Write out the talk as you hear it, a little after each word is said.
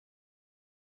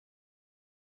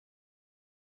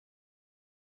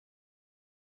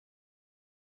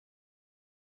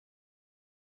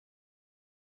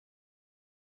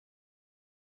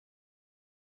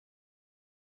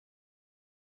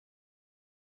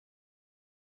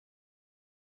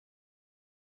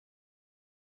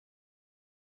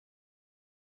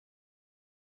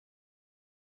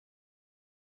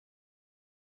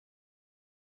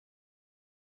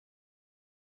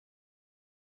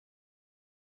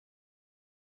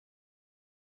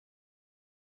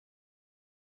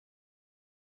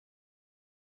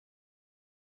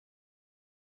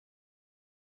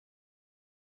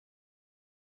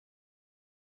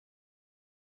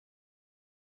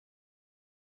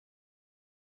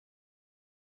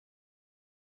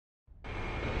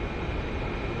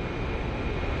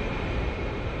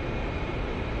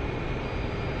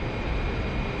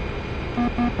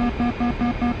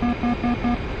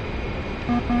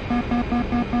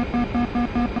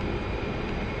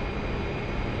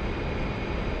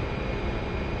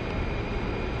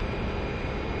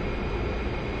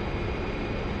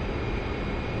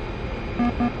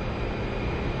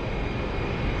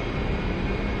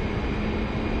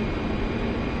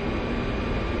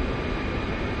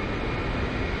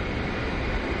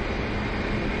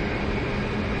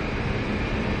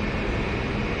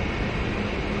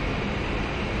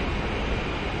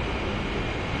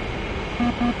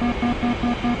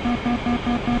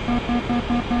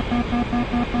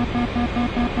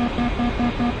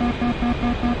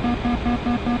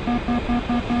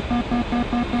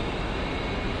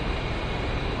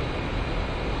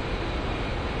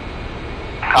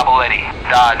Capoletti,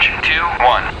 Dodge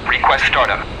 2-1, request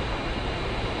startup.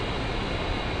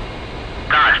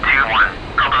 Dodge 2-1,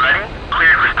 Capoletti,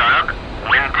 cleared for startup,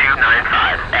 wind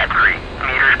 295 at 3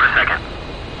 meters per second.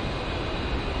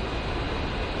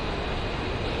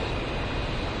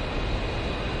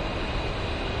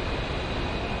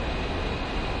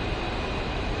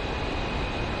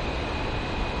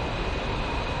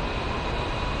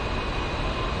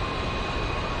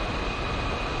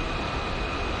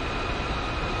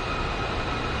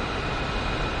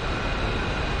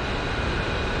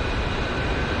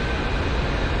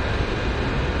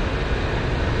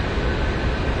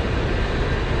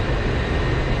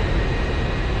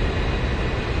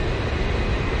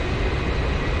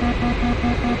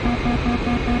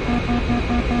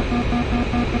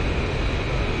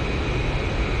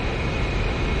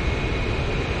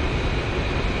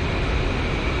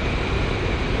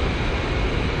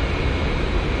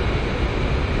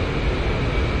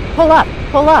 Pull up,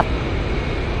 pull up.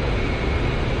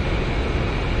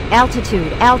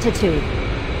 Altitude, altitude.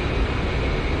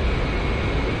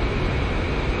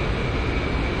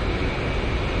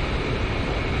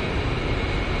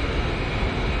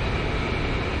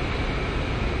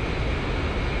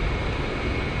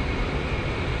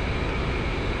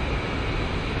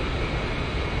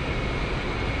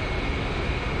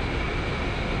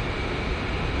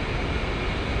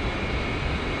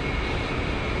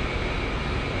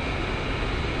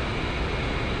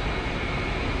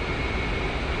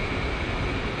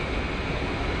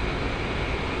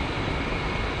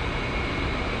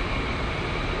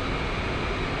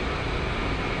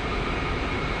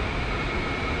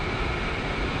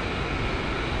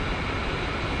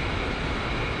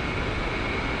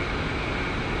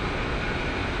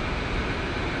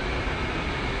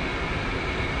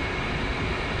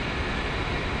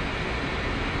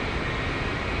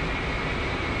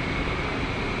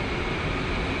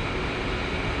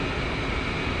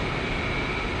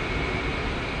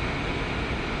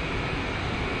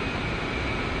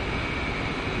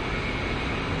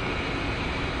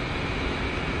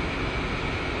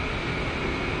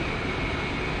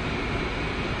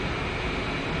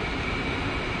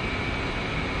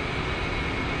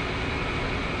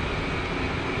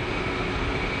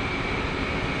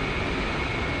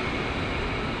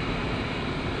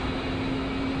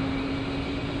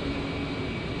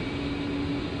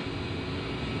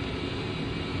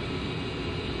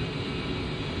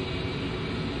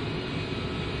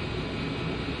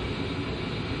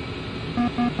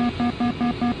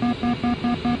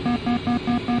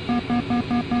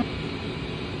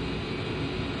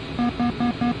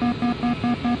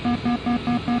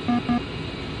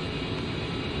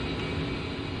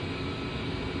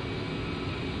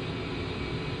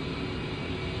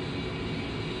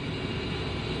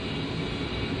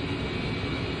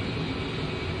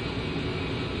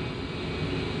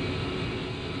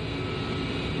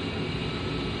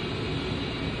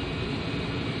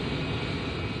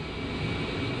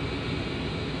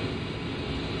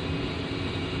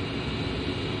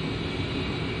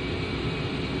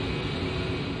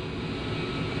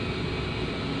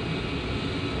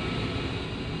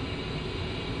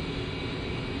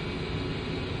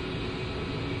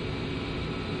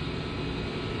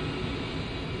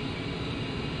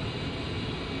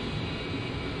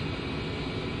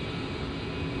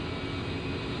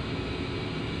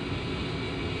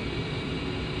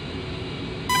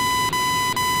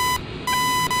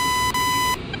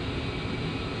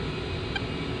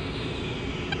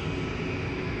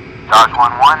 Dodge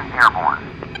 1-1, airborne.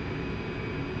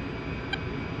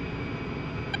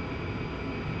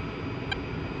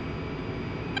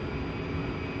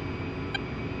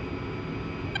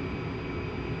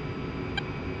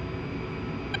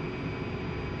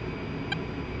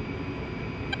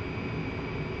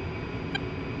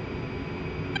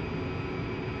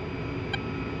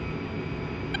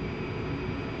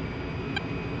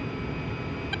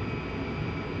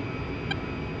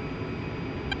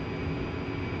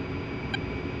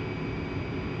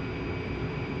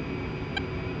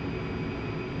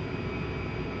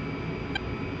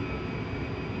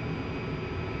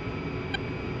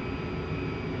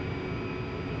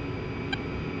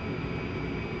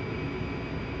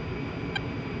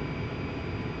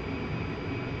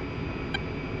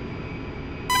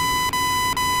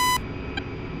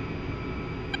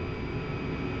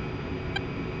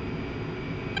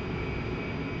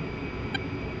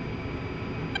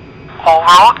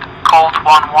 Overload, Colt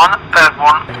 1-1,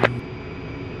 airborne.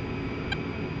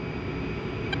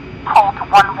 Colt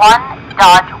 1-1,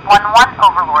 Dodge 1-1,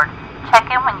 Overlord. Check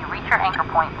in when you reach your anchor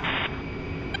points.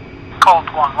 Colt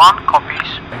 1-1,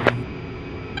 copies.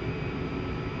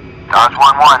 Dodge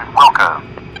 1-1, Wilco.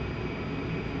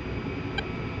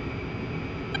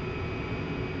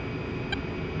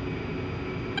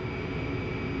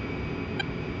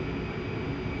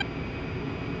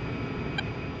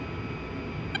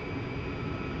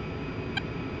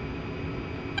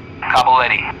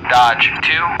 Cavalletti, Dodge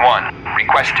 2-1.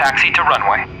 Request taxi to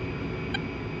runway.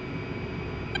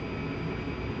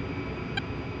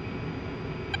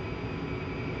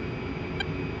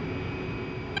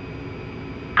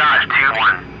 Dodge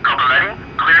 2-1.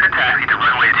 Cavalletti, clear to taxi to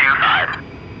runway 25.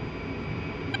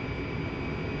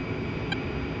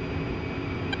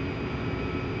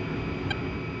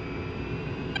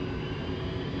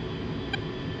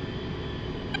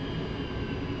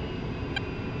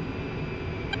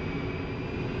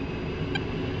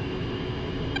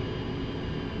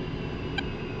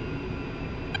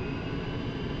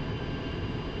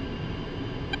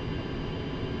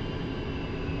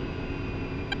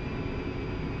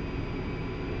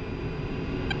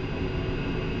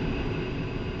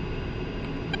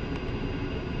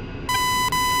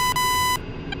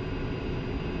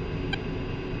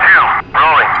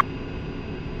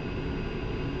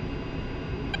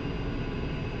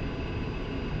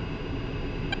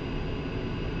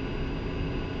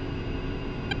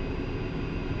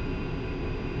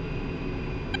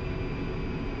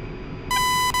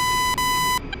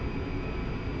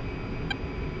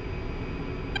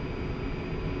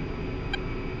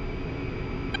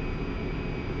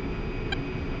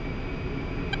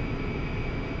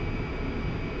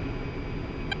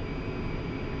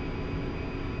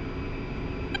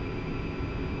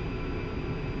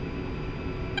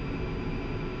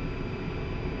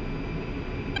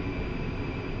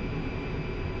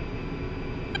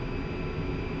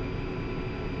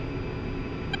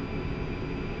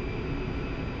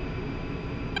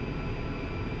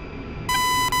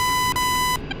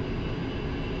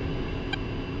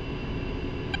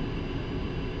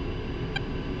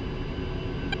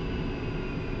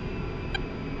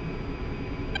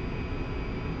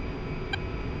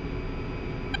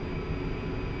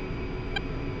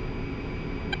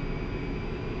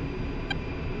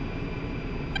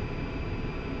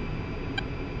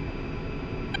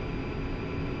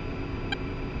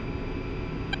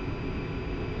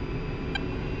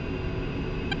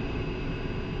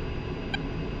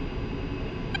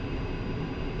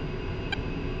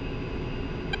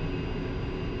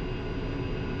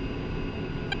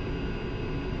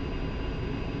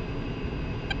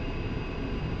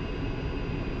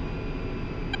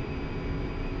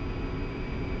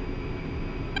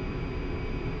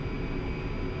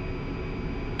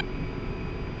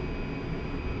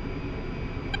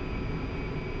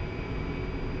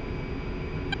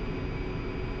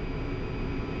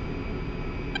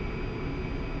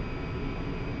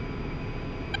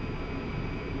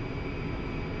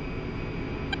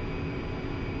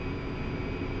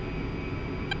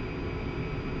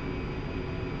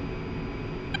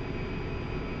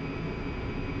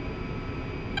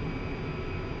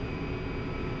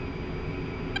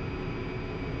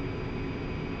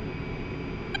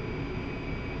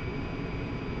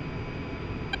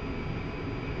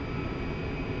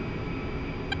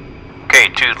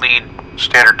 K2 lead,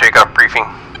 standard takeoff briefing.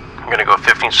 I'm going to go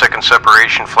 15-second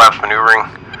separation, flaps maneuvering.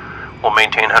 We'll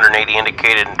maintain 180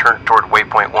 indicated and turn toward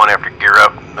waypoint 1 after gear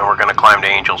up. Then we're going to climb to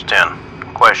Angels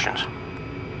 10. Questions? 2,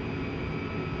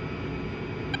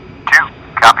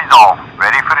 copies all.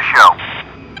 Ready for the show.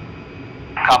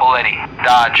 Cavalletti,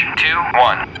 Dodge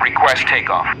 2-1. Request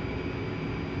takeoff.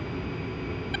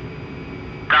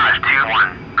 Dodge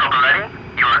 2-1. Cavalletti,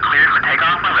 you are cleared for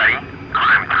takeoff when ready.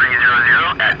 Climb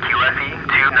 300 at QFE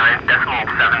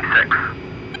 29.76.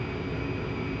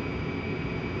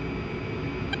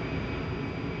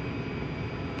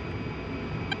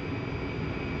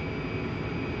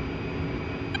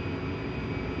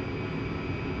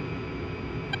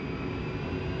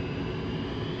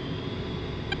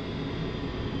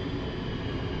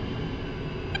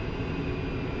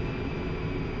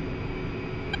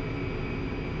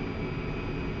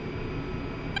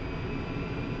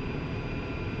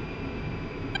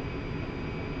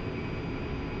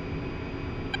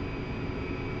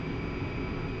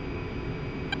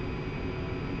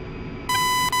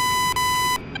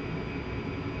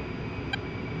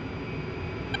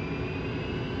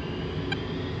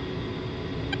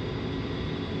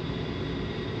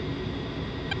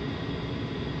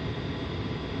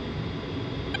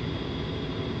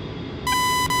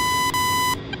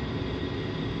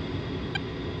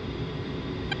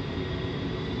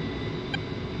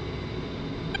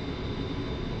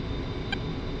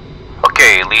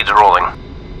 leads rolling.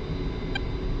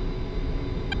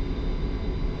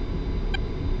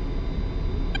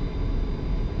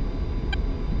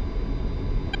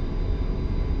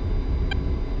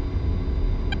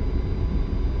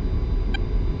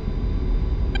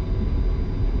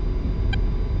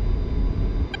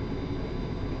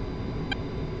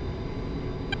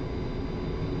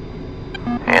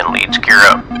 And leads gear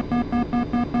up.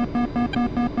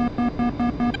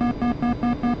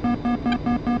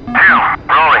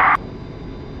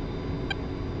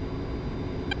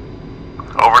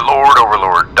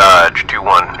 Overlord, Dodge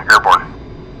 2-1, airborne.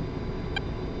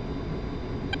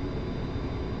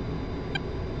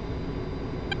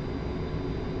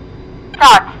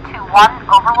 Dodge 2-1,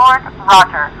 Overlord,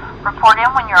 roger. Report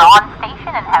in when you're on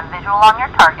station and have visual on your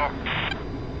target.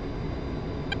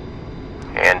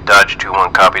 And Dodge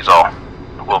 2-1 copies all.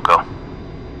 Wilco.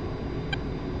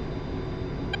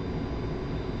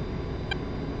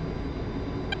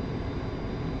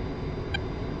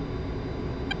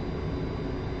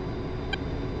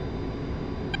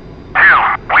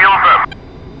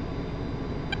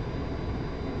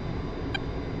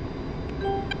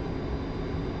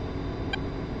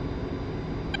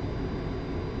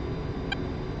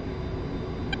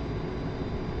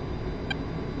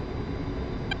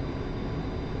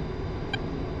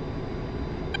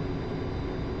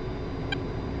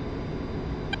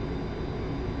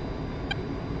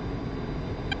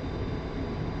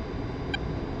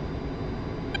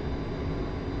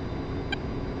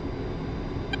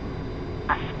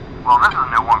 Well, this is a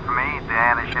new one for me, the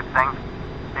anti-ship thing.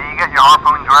 Hey, you got your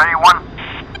harpoons ready, one?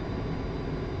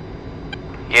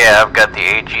 Yeah, I've got the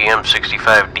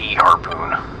AGM-65D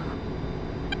harpoon.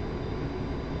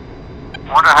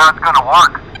 Wonder how it's gonna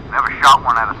work. Never shot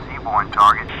one at a seaborne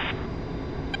target.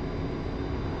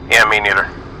 Yeah, me neither.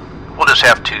 We'll just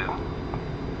have to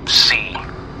see.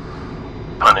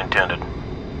 Pun intended.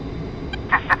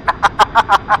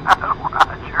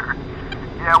 Roger.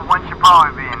 Yeah, one should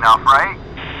probably be enough, right?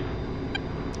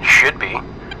 Should be.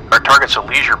 Our target's a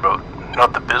leisure boat,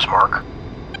 not the Bismarck.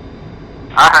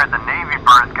 I heard the Navy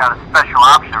bird's got a special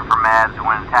option for MAVs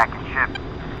when attacking ships.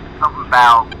 Something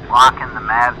about locking the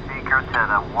MAV seeker to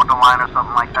the waterline or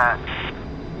something like that.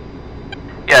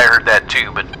 Yeah, I heard that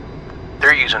too, but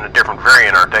they're using a different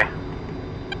variant, aren't they?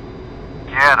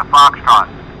 Yeah, the Foxtrot.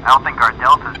 I don't think our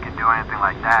Deltas can do anything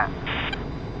like that.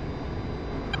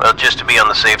 Well, just to be on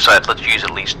the safe side, let's use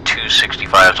at least 2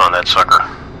 65s on that sucker.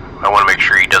 I want to make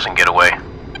sure he doesn't get away.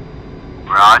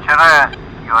 Roger that.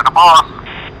 You're the boss.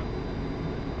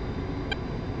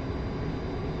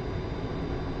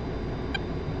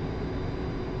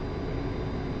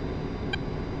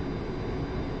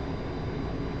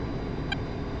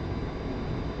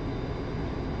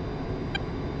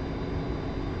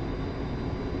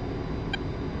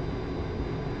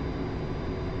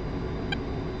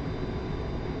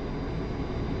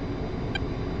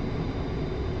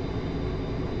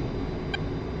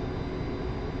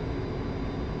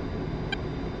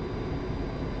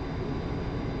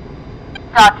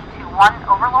 Dodge 2-1,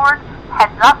 Overlord,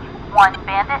 heads up, one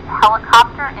bandit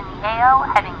helicopter in the AO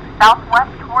heading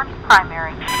southwest towards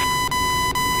primary.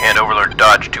 And Overlord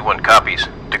Dodge 2-1 copies.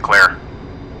 Declare.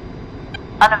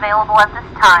 Unavailable at this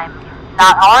time.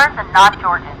 Not ours and not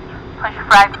Georgian. Push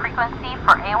frag frequency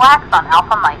for AWACS on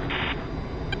Alpha Mike.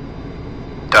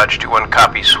 Dodge 2-1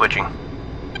 copies, switching.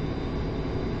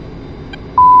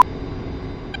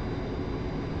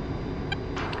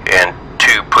 And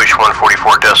 2 push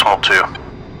 144.2.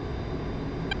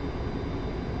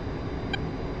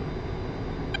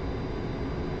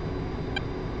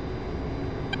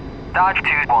 Dodge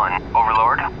 2-1,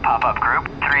 Overlord, pop-up group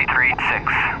 336,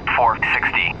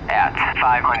 460 at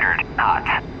 500 knots.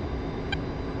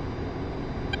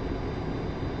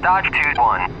 Dodge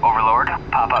 2-1, Overlord,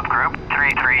 pop-up group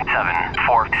 337,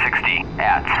 460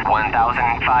 at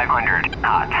 1,500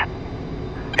 knots.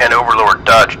 And Overlord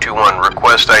Dodge 2-1,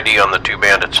 request ID on the 2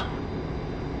 bandits. 2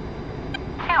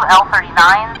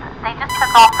 L-39s, they just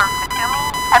took off from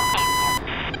Sukumi, Abkhazia.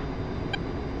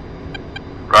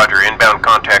 Roger, inbound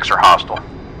contacts are hostile.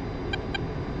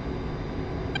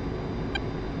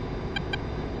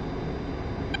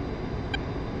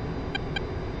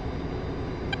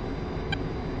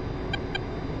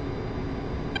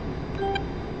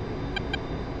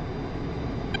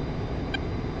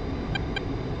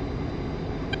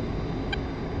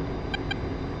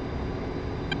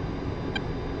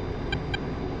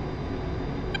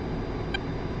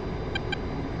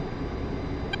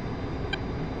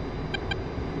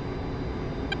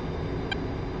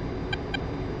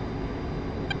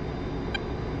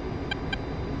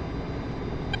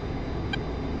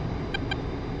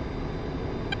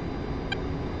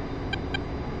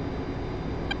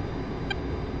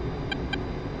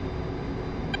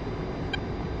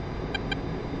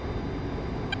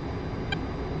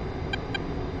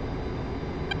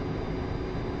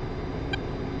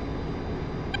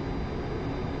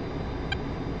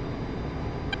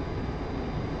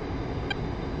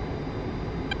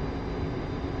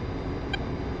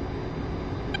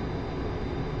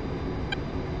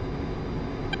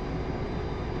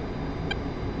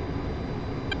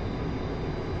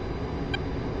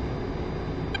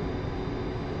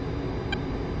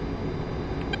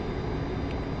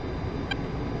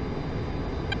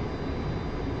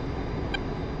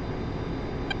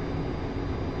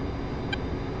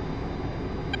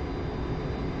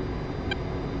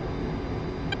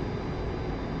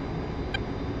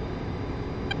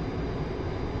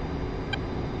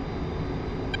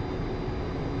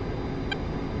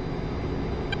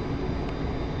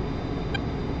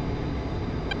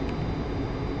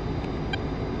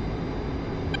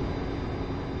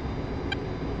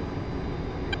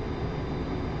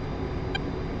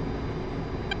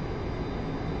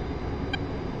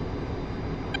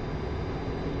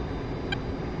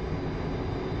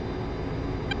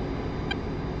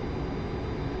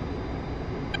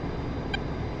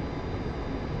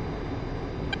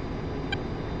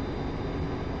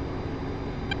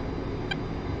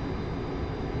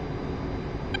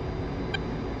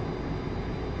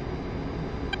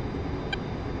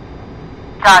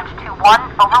 Dodge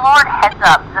 2-1, Overlord, heads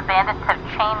up. The bandits have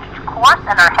changed course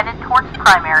and are headed towards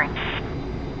primary.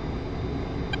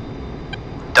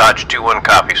 Dodge 2-1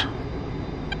 copies.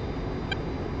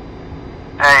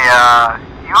 Hey,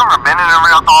 you ever been in a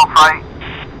real dogfight?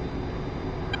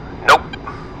 Nope.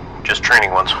 Just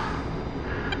training ones.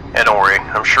 Yeah, don't worry.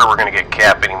 I'm sure we're gonna get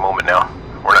cap any moment now.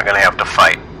 We're not gonna have to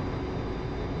fight.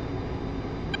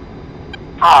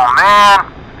 Oh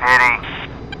man, pity.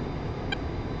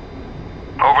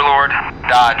 Overlord,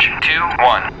 Dodge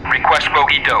 2-1. Request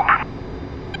bogey dope.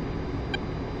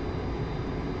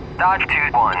 Dodge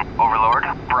 2-1. Overlord,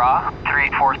 Bra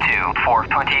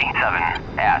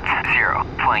 342-427 at 0.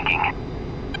 Flanking.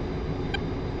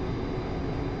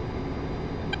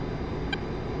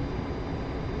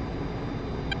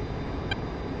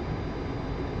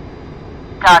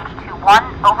 Dodge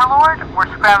 2-1, Overlord, we're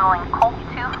scrambling Colt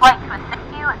 2 flight to assist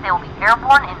you. They will be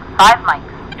airborne in 5 mics.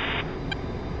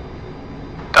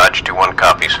 Dodge 2-1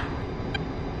 copies.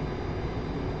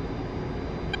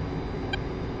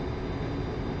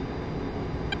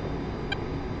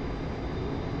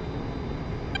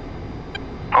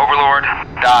 Overlord,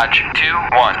 Dodge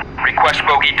 2-1. Request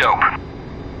bogey dope.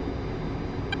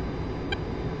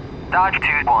 Dodge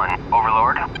 2-1.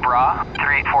 Overlord, Bra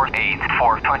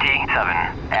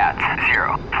 348-427 at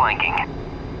 0. Flanking.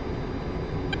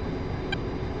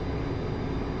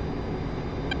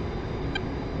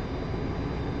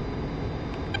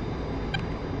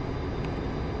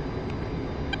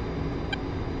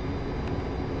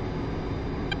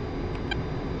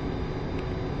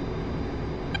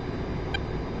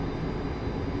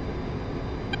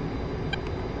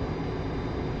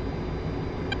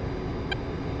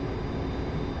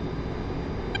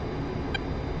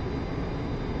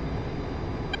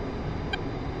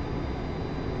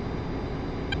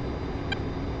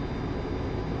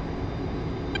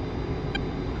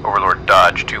 Overlord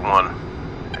Dodge 2-1.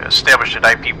 Established at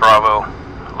IP Bravo.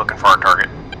 Looking for our target.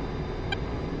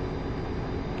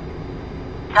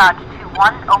 Dodge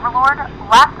 2-1, Overlord,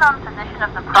 last known position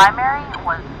of the primary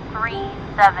was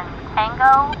 3-7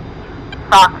 Tango,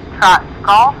 Foxtrot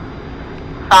Golf,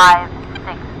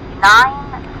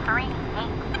 569,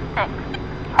 386,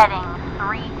 heading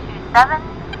 327,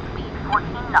 speed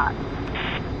 14 knots.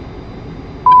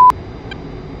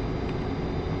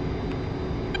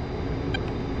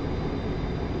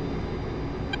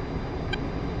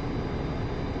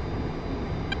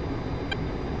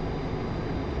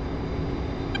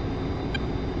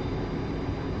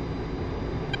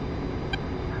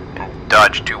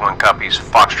 Dodge 2-1 copies.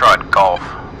 Foxtrot Golf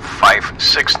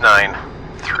 569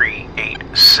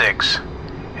 386.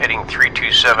 Heading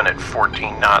 327 at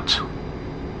 14 knots.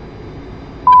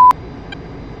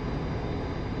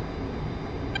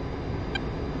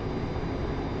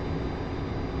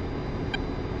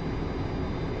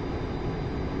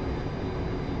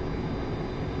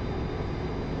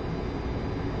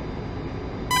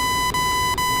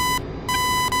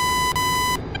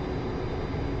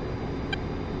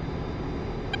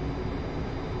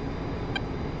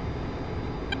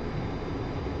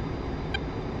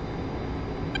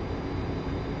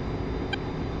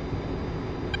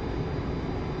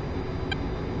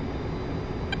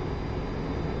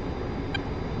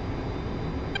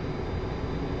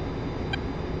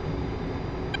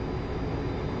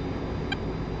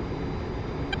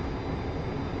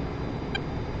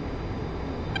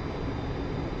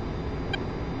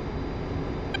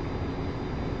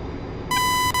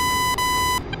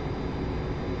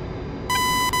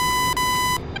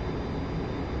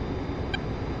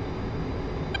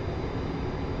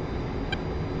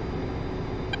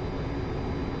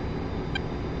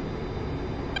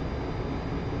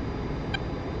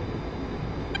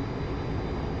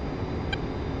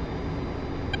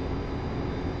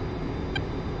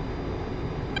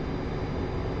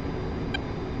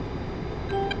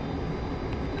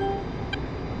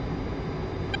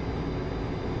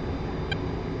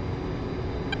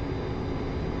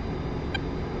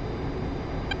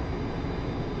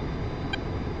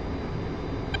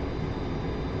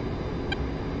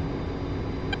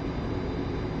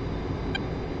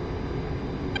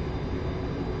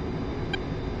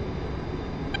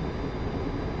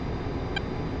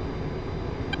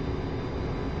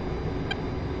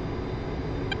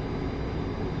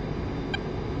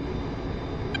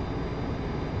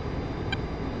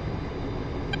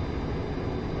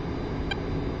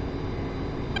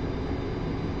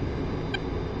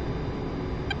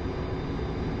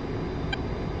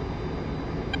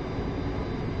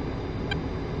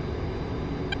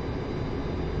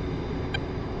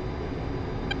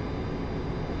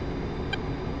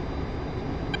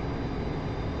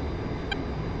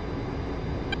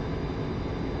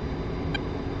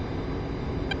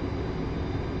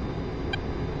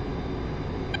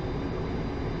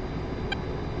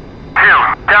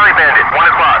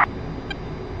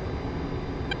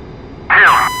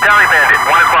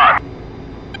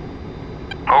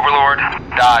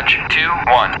 Dodge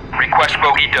 2-1. Request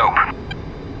bogey dope.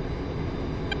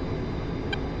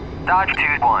 Dodge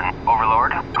 2-1.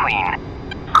 Overlord, clean.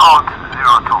 Code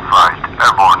 025,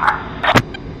 airborne.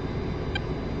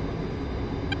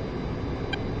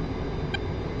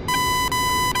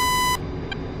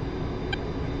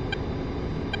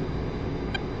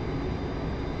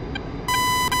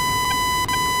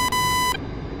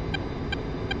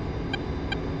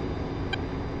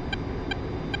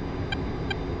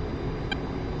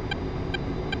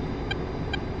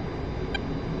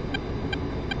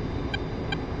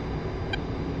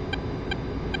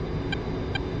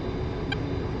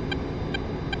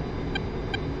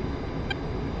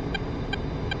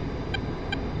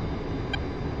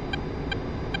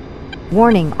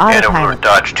 Warning, And over autopilot.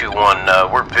 Dodge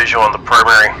 2-1, we're visual on the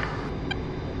primary.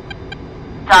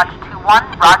 Dodge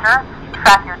 2-1, roger.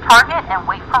 Track your target and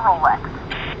wait for Rolex.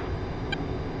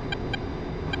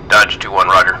 Dodge 2-1,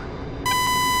 roger.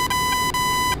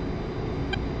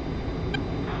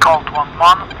 Colt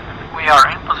 1-1, we are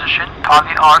in position.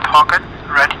 Target our target,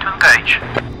 ready to engage.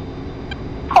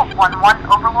 Colt 1-1,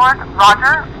 Overlord,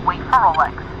 roger. Wait for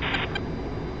Rolex.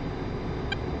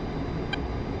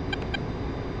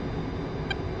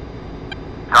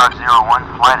 Dodge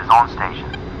 01, flight is on station.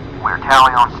 We're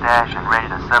tally on stash and ready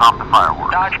to set off the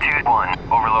fireworks. Dodge 2-1.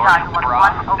 Overlord, Dodge 1-1,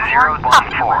 Bra Overlord,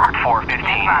 014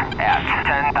 415 at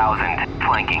 10,000.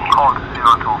 Flanking. Code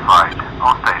 025,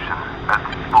 on station. That's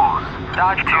booze.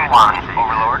 Dodge 2-1.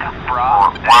 Overlord,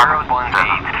 Bra 018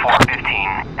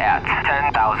 415 at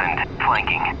 10,000.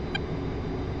 Flanking.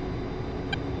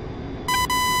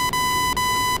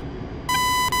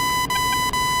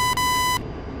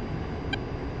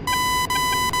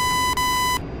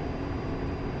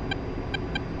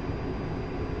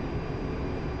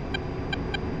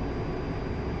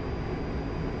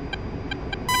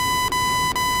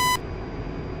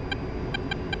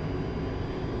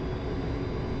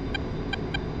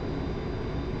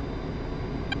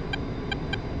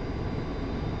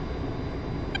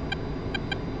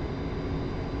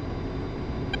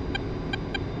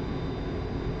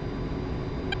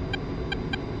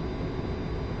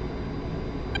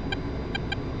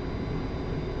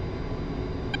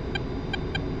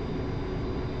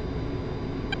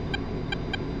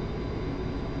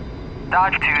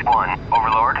 Dodge 2-1,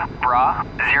 Overlord, Bra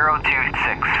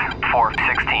 026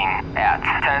 416 at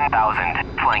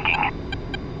 10,000. Flanking.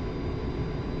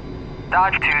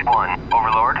 Dodge 2-1,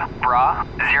 Overlord, Bra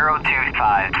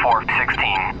 025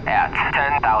 416 at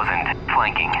 10,000.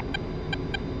 Flanking.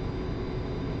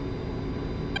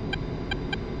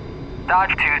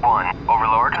 Dodge 2-1,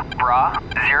 Overlord, Bra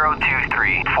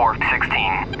 023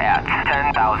 416 at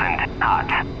 10,000.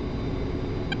 Hot.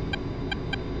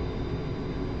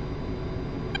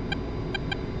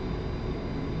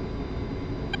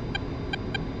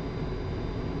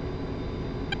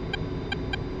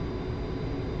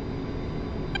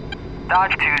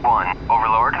 Dodge 2-1,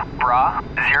 Overlord, Bra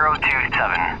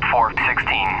 027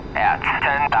 416 at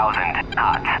 10,000.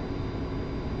 Hot.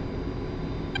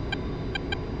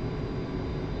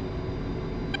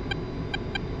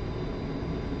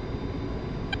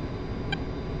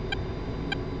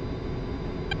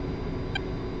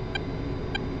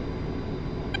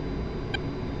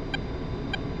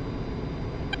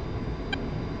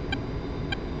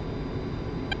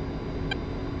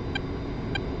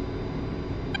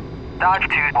 Dodge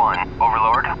 2-1,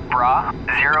 Overlord, Bra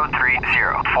 030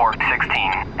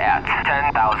 416 at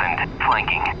 10,000.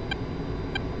 Flanking.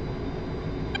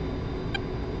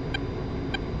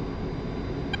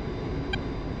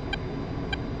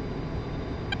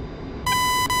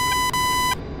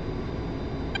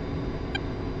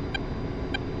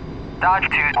 Dodge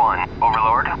 2-1,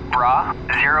 Overlord, Bra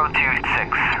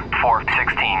 026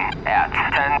 416 at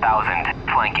 10,000.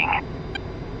 Flanking.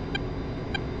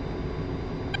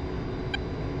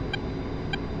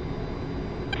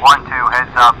 One, two,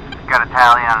 heads up. Got a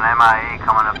tally on an MIA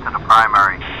coming up to the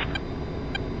primary.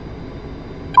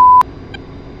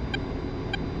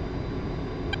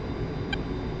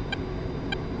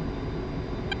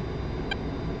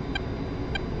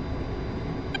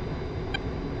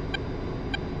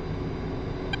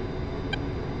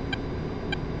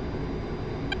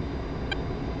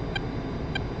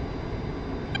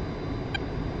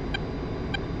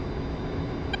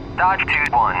 Dodge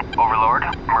 2-1, Overlord,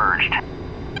 merged.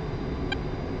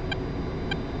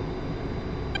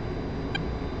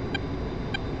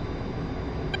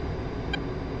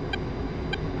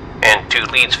 And 2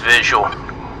 leads visual,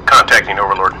 contacting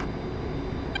Overlord.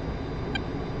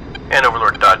 And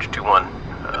Overlord Dodge 2-1,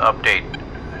 update.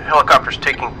 Helicopter's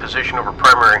taking position over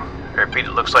primary. I repeat,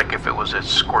 it looks like if it was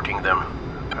escorting them.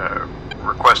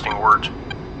 requesting words.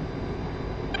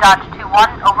 Dodge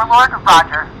 2-1, Overlord,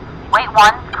 roger. Wait 1,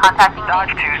 contacting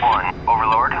Dodge me. 2-1,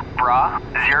 Overlord, Bra,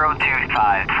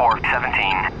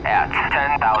 025-417 at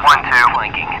 10,000 1-2.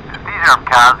 flanking. These are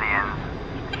Abkhazians.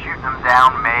 Shooting them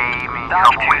down may mean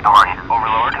Dodge trouble with 2-1, Russians.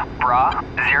 Overlord, Bra,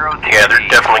 023. Yeah, they're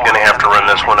definitely going to have to run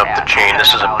this one up the at chain.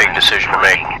 This is a big 10,000 decision to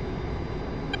make. flanking.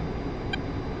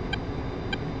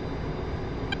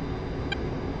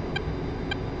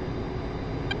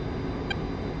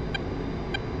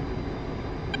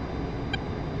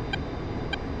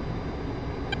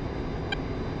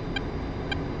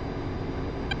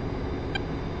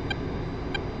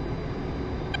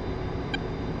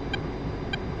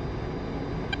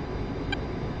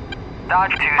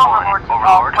 Dodge 2-1, Overlord to all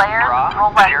Overlord, players, Bra,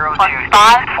 Rolex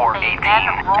 023-418 +5,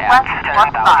 at Rolex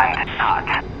 10,000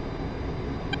 knots.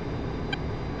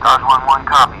 Dodge 1-1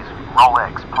 copies.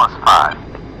 Rolex +5.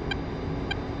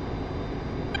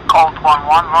 Colt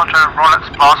 1-1, roger, Rolex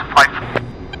 +5.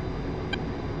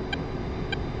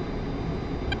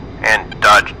 And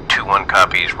Dodge 2-1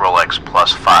 copies, Rolex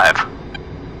 +5.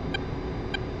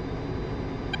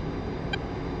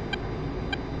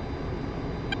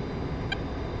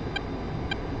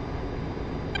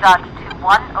 Dodge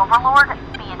 2-1, Overlord,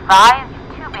 be advised,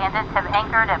 2 bandits have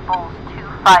anchored at Bulls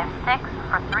 256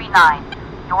 for 39.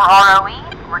 Your ROE,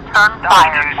 return Dodge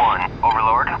fire. 2-1,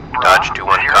 Overlord, Bra, Dodge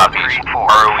 2-1 copies, ROE,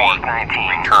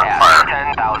 034-419 return at fire.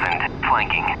 10,000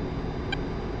 flanking.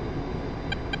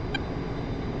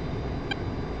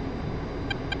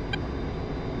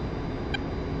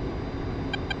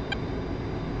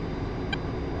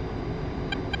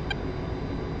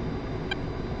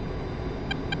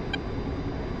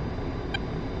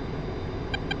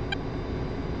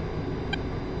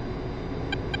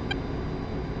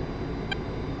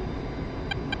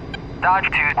 Dodge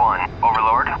 2-1,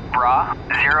 Overlord, Bra,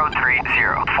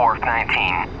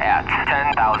 030-419 at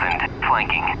 10,000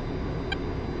 flanking.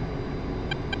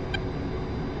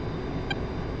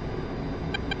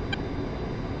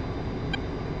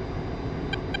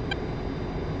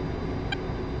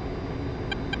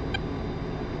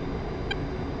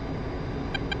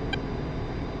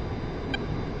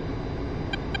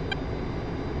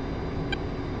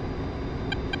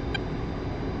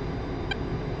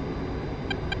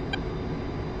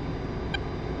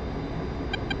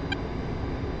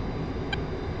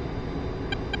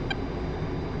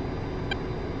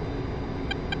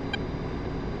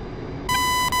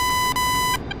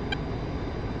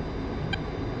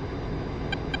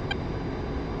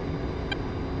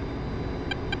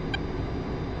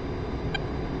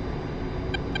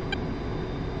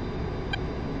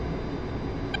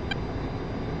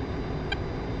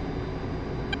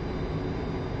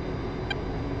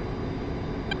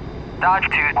 Dodge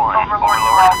 2-1, Overlord to Overlord,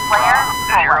 all players,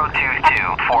 Bra,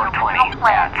 022-420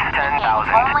 at 10,000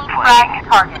 only flanking. frag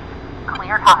targets.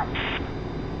 Cleared hot.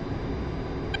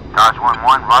 Dodge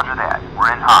 1-1, roger that.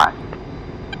 We're in hot.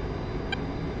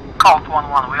 Colt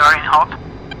 1-1, we are in hot.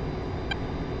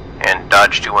 And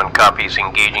Dodge 2-1 copies,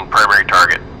 engaging primary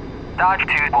target. Dodge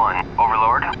 2-1,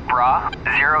 Overlord, Bra,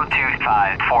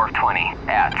 025-420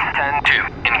 at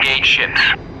 10-2. Engage ships.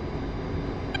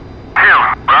 2,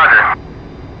 roger.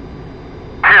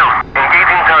 2,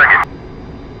 engaging target.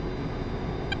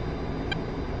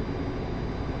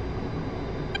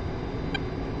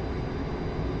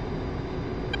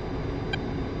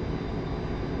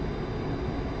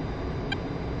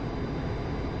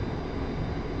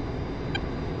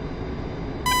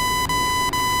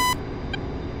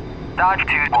 Dodge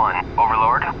 2-1,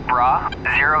 Overlord, Bra,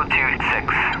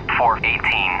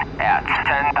 026-418 at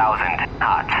 10,000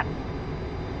 knots.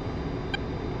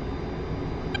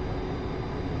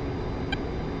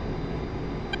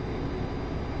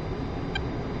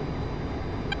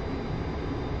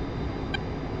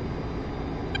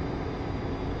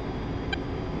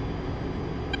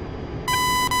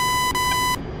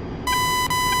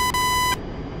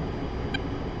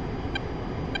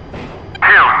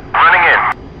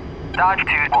 Dodge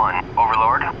 2-1,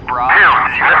 Overlord, Bra,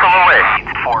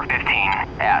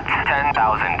 028-415 at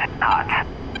 10,000 knots.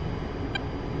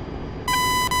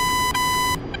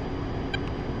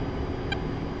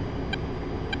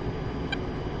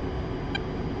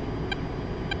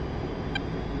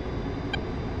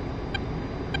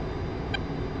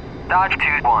 Dodge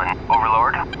 2-1,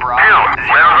 Overlord, Bra,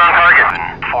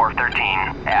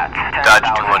 027-413 at 10,000 Dodge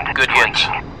 2-1, good hits.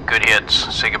 Good hits.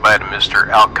 Say goodbye to Mr.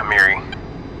 Al-Kamiri.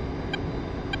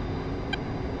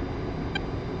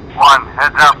 1,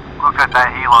 heads up. Looks like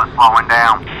that helo is slowing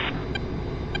down.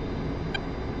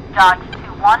 Dodge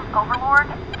 2-1, Overlord,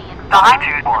 be Dodge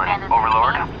 2-1,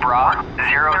 Overlord, Bra,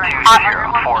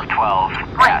 020412,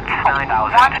 at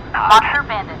 9,000. Monster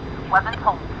bandits, weapons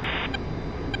hold.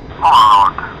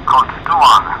 Overlord, code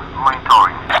 2-1,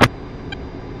 monitoring.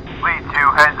 Lead 2,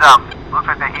 heads up. Looks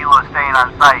like the helo is staying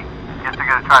on site. Guess they're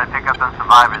gonna try to pick up them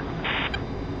survivors.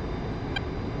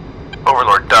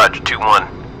 Overlord, Dodge 2-1.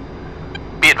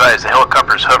 Be advised, the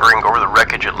helicopter is hovering over the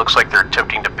wreckage. It looks like they're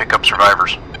attempting to pick up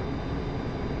survivors.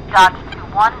 Dodge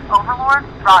 2-1, Overlord,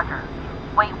 roger.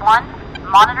 Wait 1,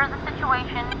 monitor the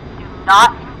situation, do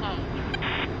not engage.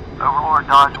 Overlord,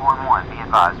 Dodge 1-1, be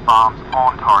advised, bombs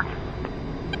on target.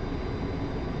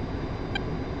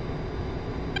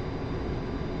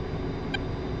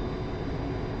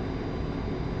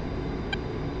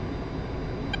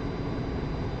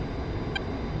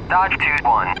 Dodge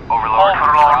 2-1, Overlord, Overlord,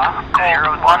 Bra,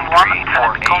 code 1-1, enemy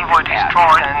convoy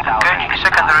destroyed, engaging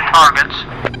secondary targets.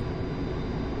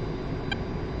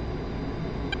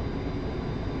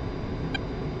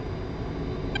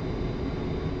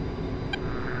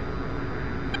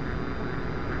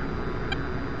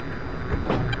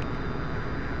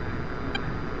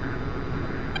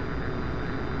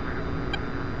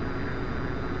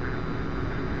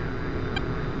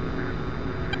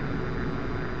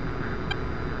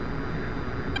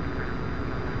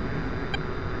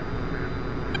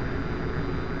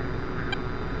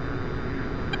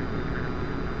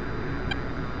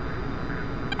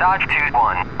 Dodge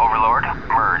 2-1, Overlord,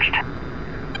 merged.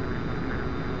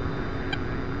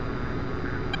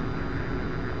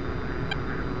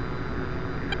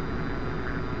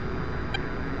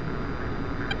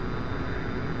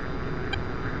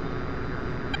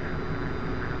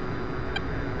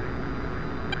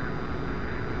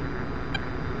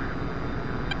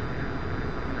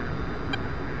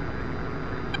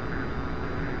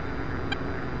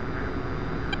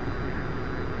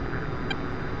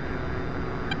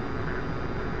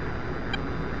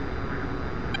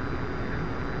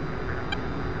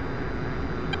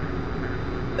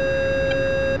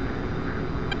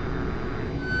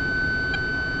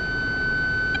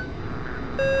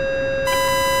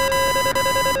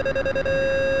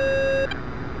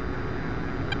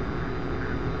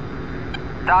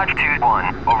 Dodge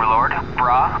 2-1, Overlord,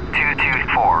 Bra,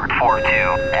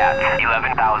 22442, at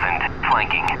 11,000,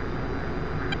 flanking.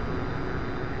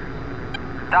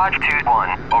 Dodge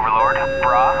 2-1, Overlord,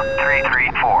 Bra,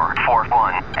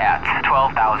 33441, at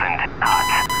 12,000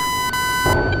 knots.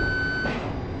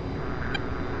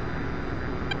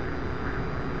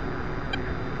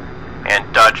 And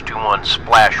Dodge 2-1,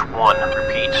 splash 1.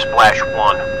 Repeat, splash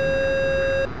 1.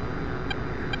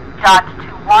 Dodge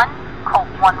 2-1, Colt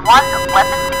 1-1,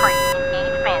 weapons free,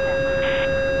 engage bandits.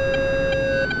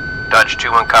 Dodge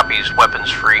 2-1 copies,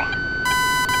 weapons free.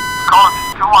 Code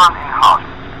 2-1 in-house.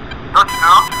 Dodge 2,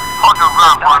 hold your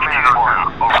ground for a Dodge minute or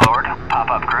 2-1, Overlord,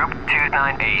 pop-up group,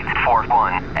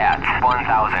 29841, at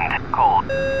 1,000, cold.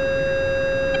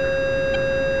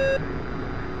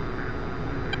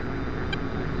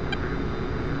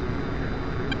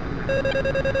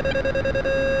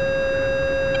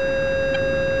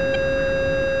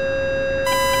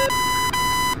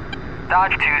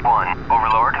 Dodge 2-1,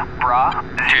 Overlord, Bra, 2,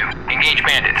 engage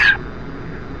bandits. 2,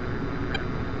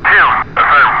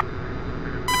 affirm.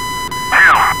 2,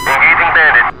 engaging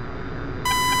bandit.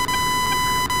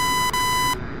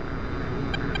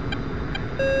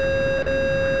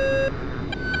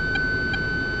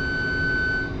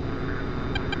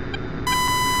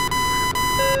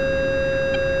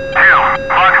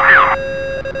 Fox 2.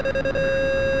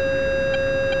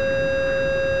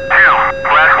 2,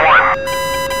 Flash 1.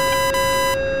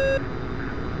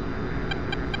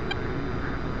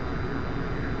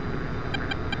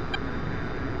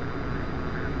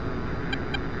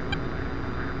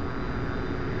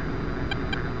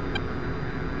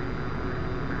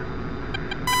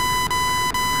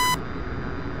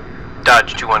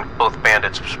 Dodge 2-1, both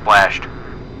bandits have splashed.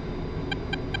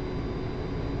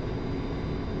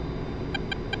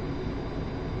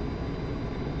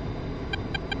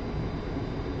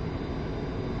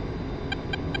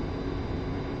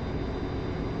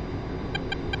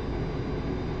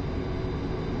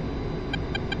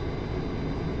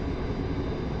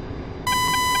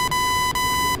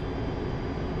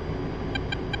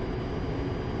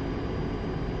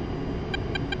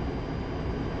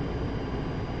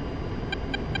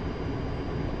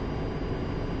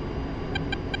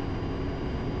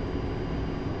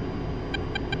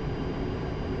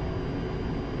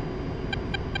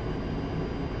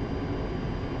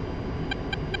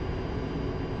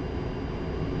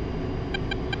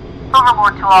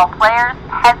 Overlord to all players,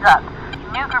 heads up.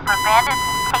 New group of bandits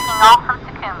is taking off from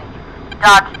Takumi.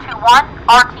 Dodge 2-1,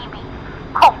 RTB.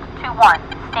 2-1,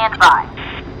 stand by.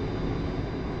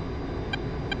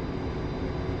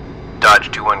 Dodge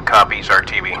 2-1 copies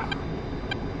RTB.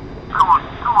 Coast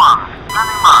 2-1,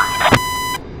 standing by.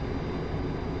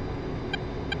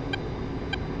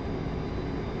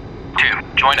 2,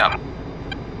 join up.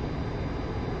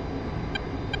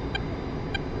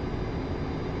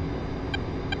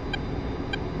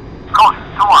 Coast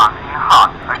 2-1 in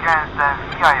hot against the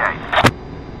VIA.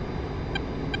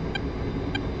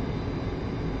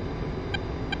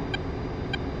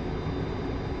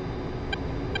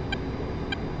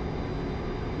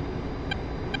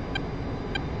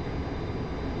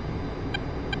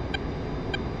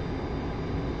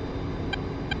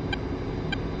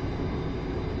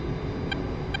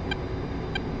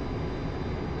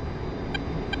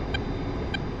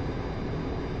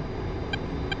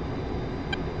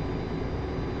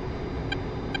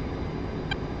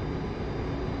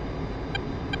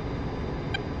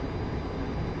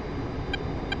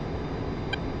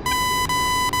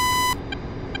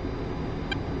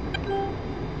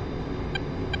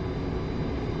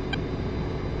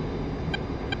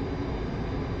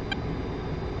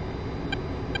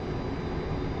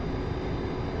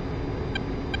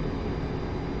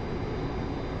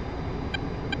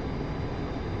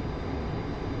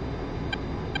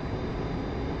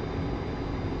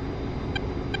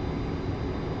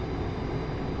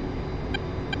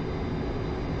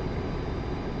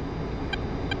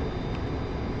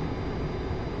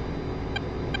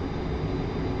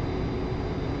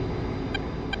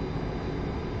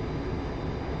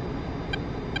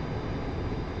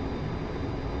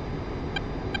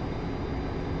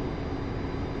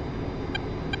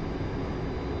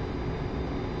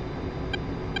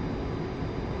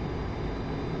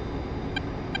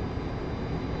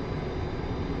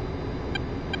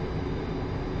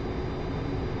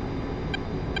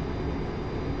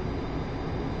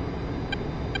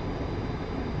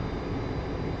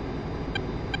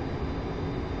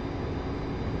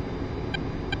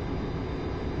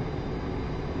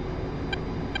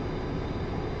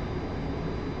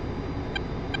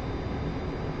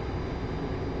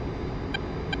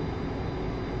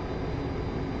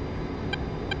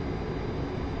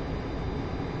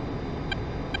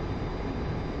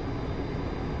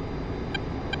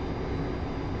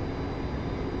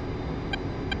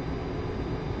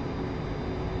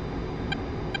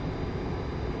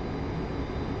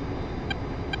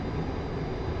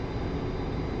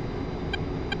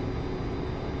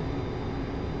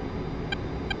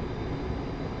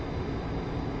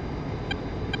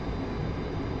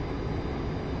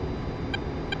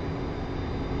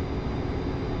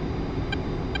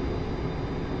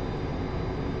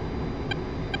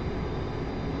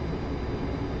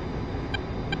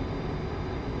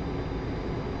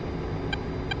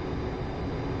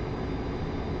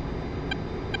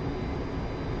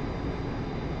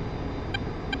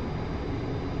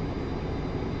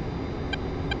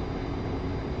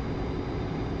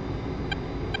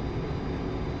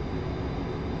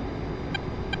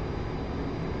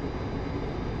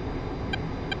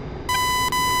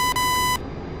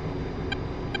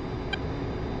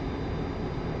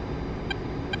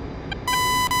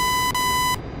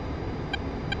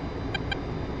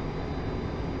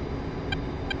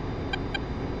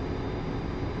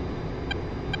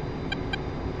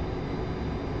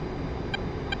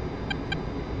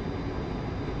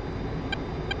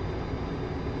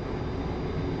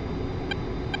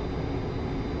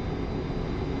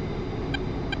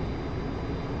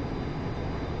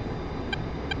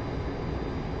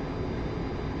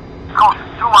 Coast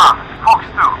 2-1, Fox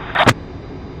 2.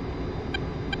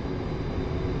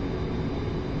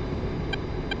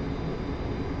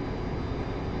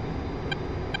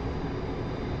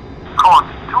 Code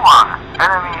 2-1,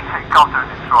 enemy helicopter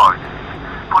destroyed.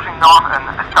 Pushing north and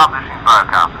establishing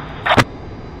backup.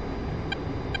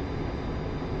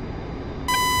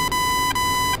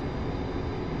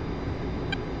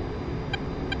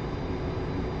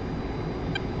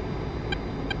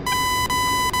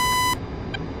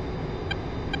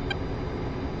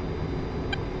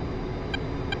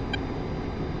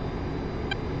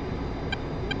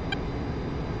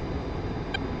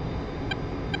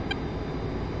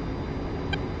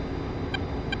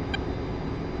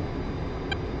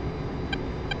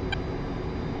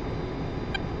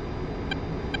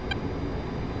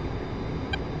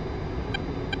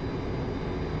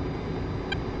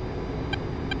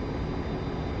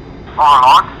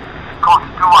 Overlord, Coast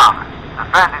 2-1. The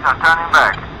bandits are turning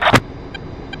back.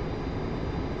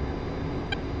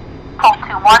 Coast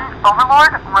 2-1,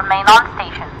 Overlord, remain on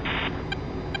station.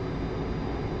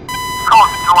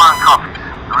 Coast 2-1 copies.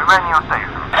 Remain in your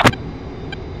station.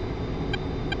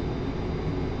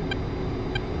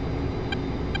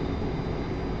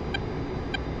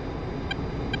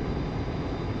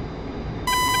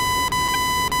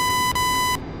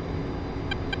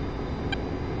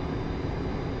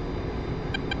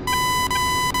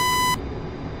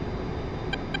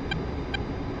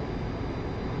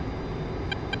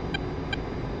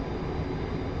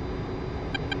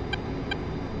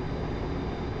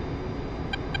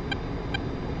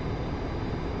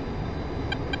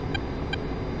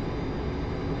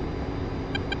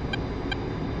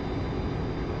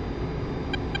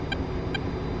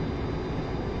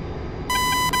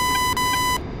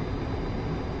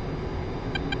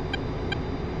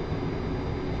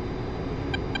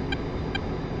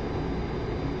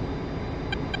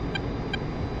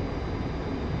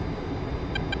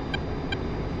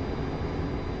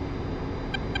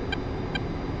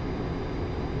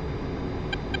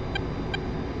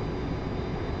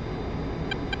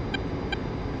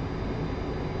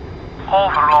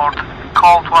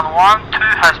 1-1, 2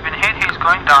 has been hit, he's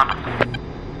going down.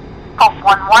 Colt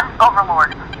 1-1,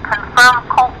 Overlord. Confirm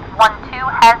Colt 1-2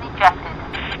 has ejected.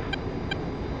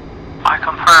 I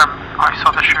confirm, I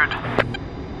saw the shoot.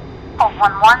 Colt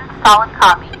 1-1, solid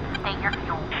copy. State your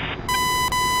fuel.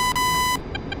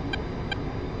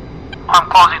 I'm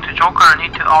closing to Joker, I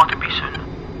need to RTB soon.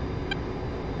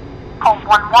 Colt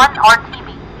 1-1,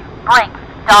 RTB. Brakes.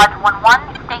 Dodge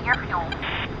 1-1, state your fuel.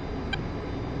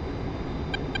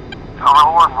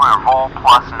 Overlord, we're vol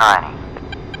plus 90.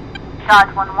 Dodge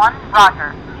 1-1,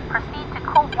 roger. Proceed to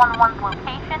Colt 1-1's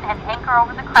location and anchor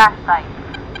over the crash site.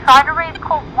 Try to raise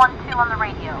Colt 1-2 on the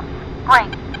radio.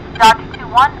 Brakes. Dodge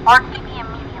 2-1, RTB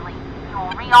immediately. You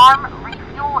will rearm,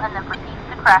 refuel, and then proceed to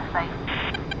the crash site.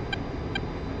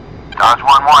 Dodge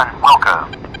 1-1, Wilco.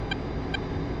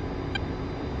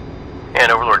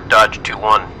 And Overlord Dodge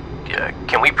 2-1.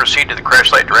 Can we proceed to the crash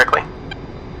site directly?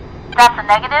 That's a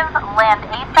negative. Land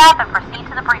ASAP and proceed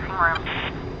to the briefing room.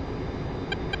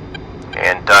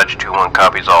 And Dodge 2-1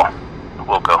 copies all.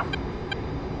 Wilco.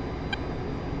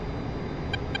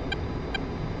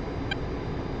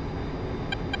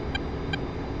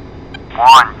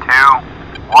 One, two,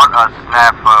 what a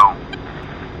snafu.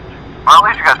 Well, at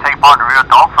least you gotta take part in a real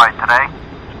dogfight today.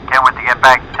 Can't wait to get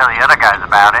back and tell the other guys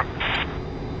about it.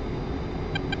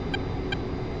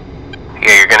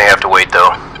 Yeah, you're gonna have to wait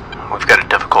though. We've got a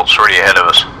difficult sortie ahead of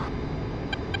us.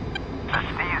 A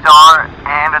Caesar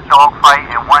and a dogfight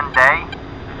in one day?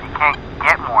 You can't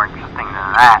get more interesting than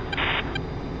that.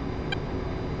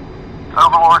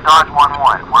 Overlord Dodge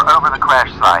 1-1, we're over the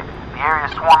crash site. The area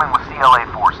is swarming with CLA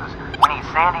forces. We need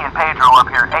Sandy and Pedro up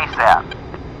here ASAP.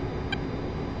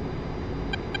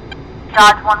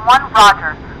 Dodge 1-1,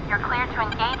 roger. You're cleared to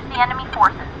engage the enemy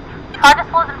forces. Try to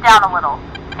slow them down a little.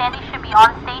 Sandy should be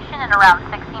on station in around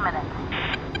 60 minutes.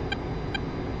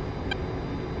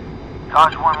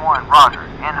 Dodge 1-1, roger.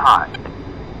 In hot.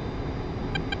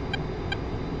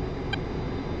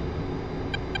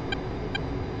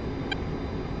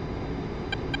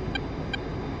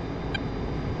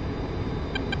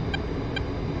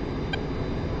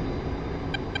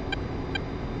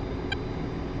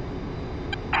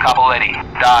 Capoletti.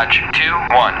 Dodge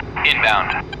 2-1.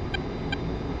 Inbound.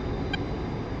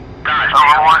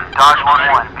 Overlord, Dodge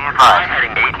 1-1, be advised.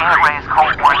 We can't raise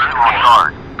Colt 1-2 on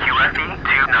guard. QFE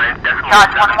 29 decimal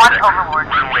Dodge 1-1, Overlord.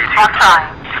 Runway On time.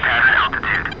 to pass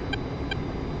altitude.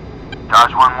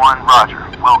 Dodge 1-1, roger.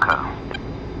 Wilco.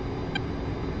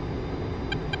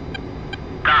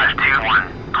 Dodge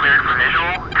 2-1. Cleared for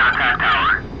visual. Contact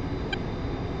tower.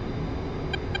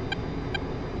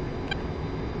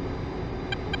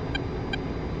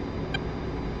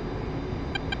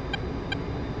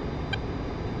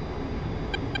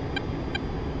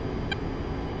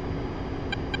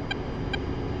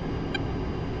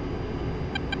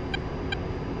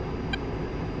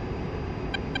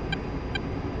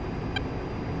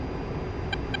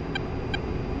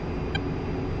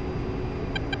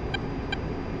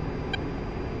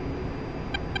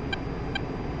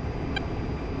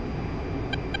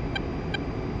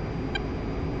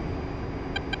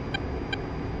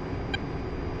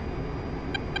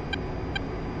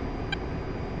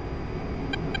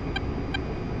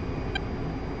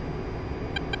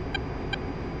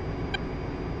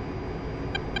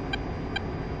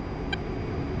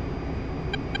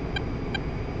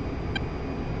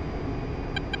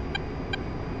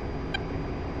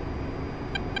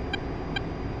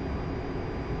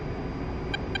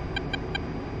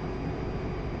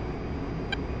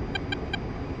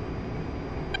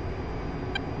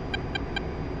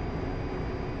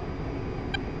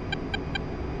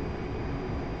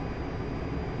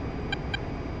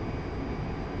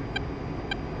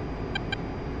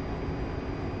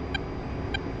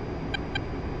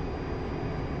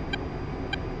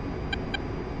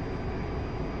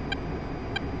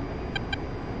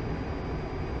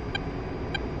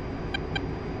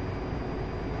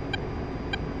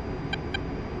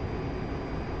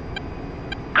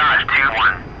 Dodge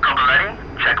 2-1.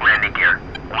 Capoletti, check landing gear.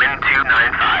 Wind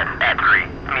 295 at 3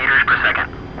 meters per second.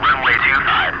 Runway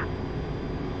 25.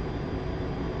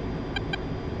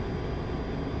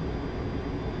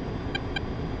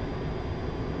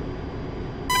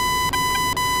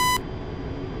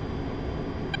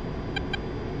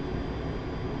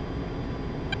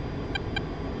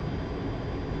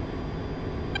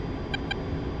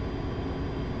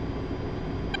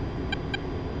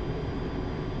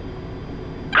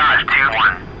 Dodge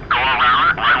 2-1. Go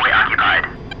around, runway occupied.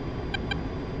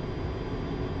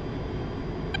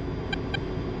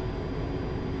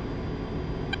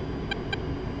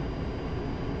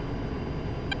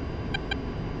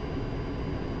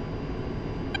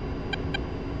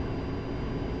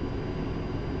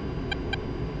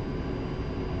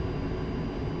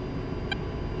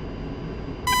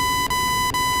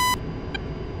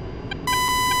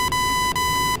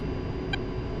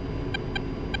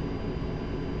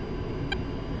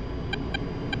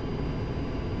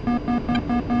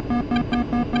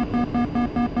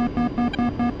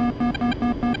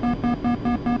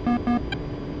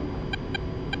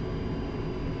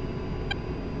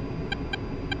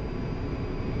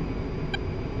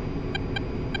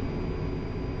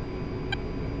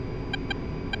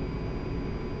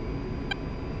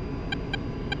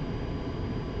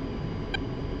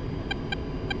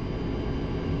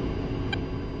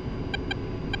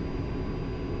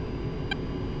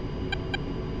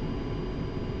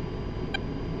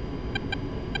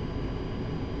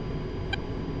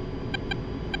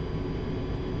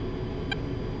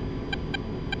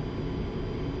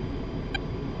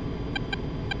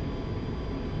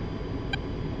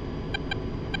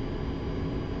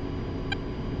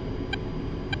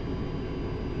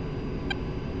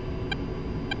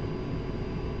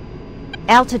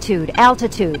 Altitude,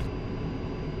 altitude.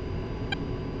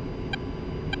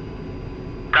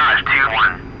 Dodge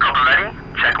 2-1. Cobra ready.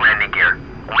 Check landing gear.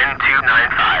 Wind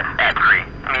 295 at 3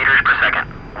 meters per second.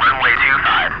 Runway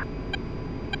 25.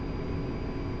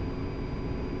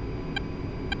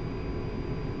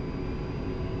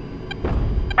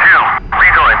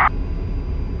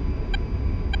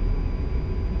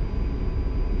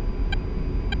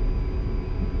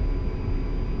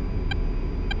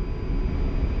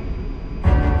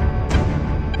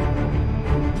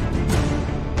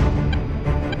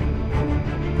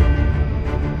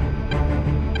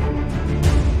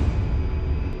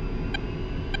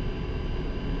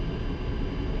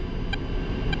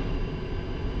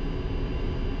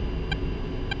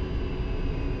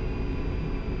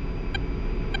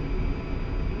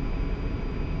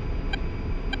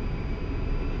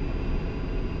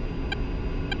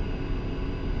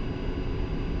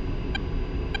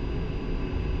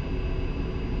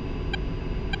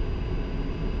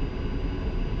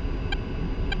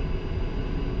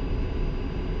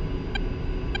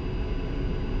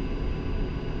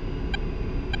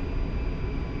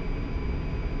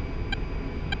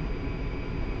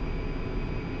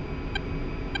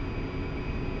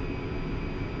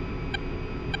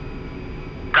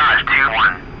 Dodge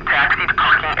 2-1. Taxi to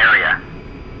parking area.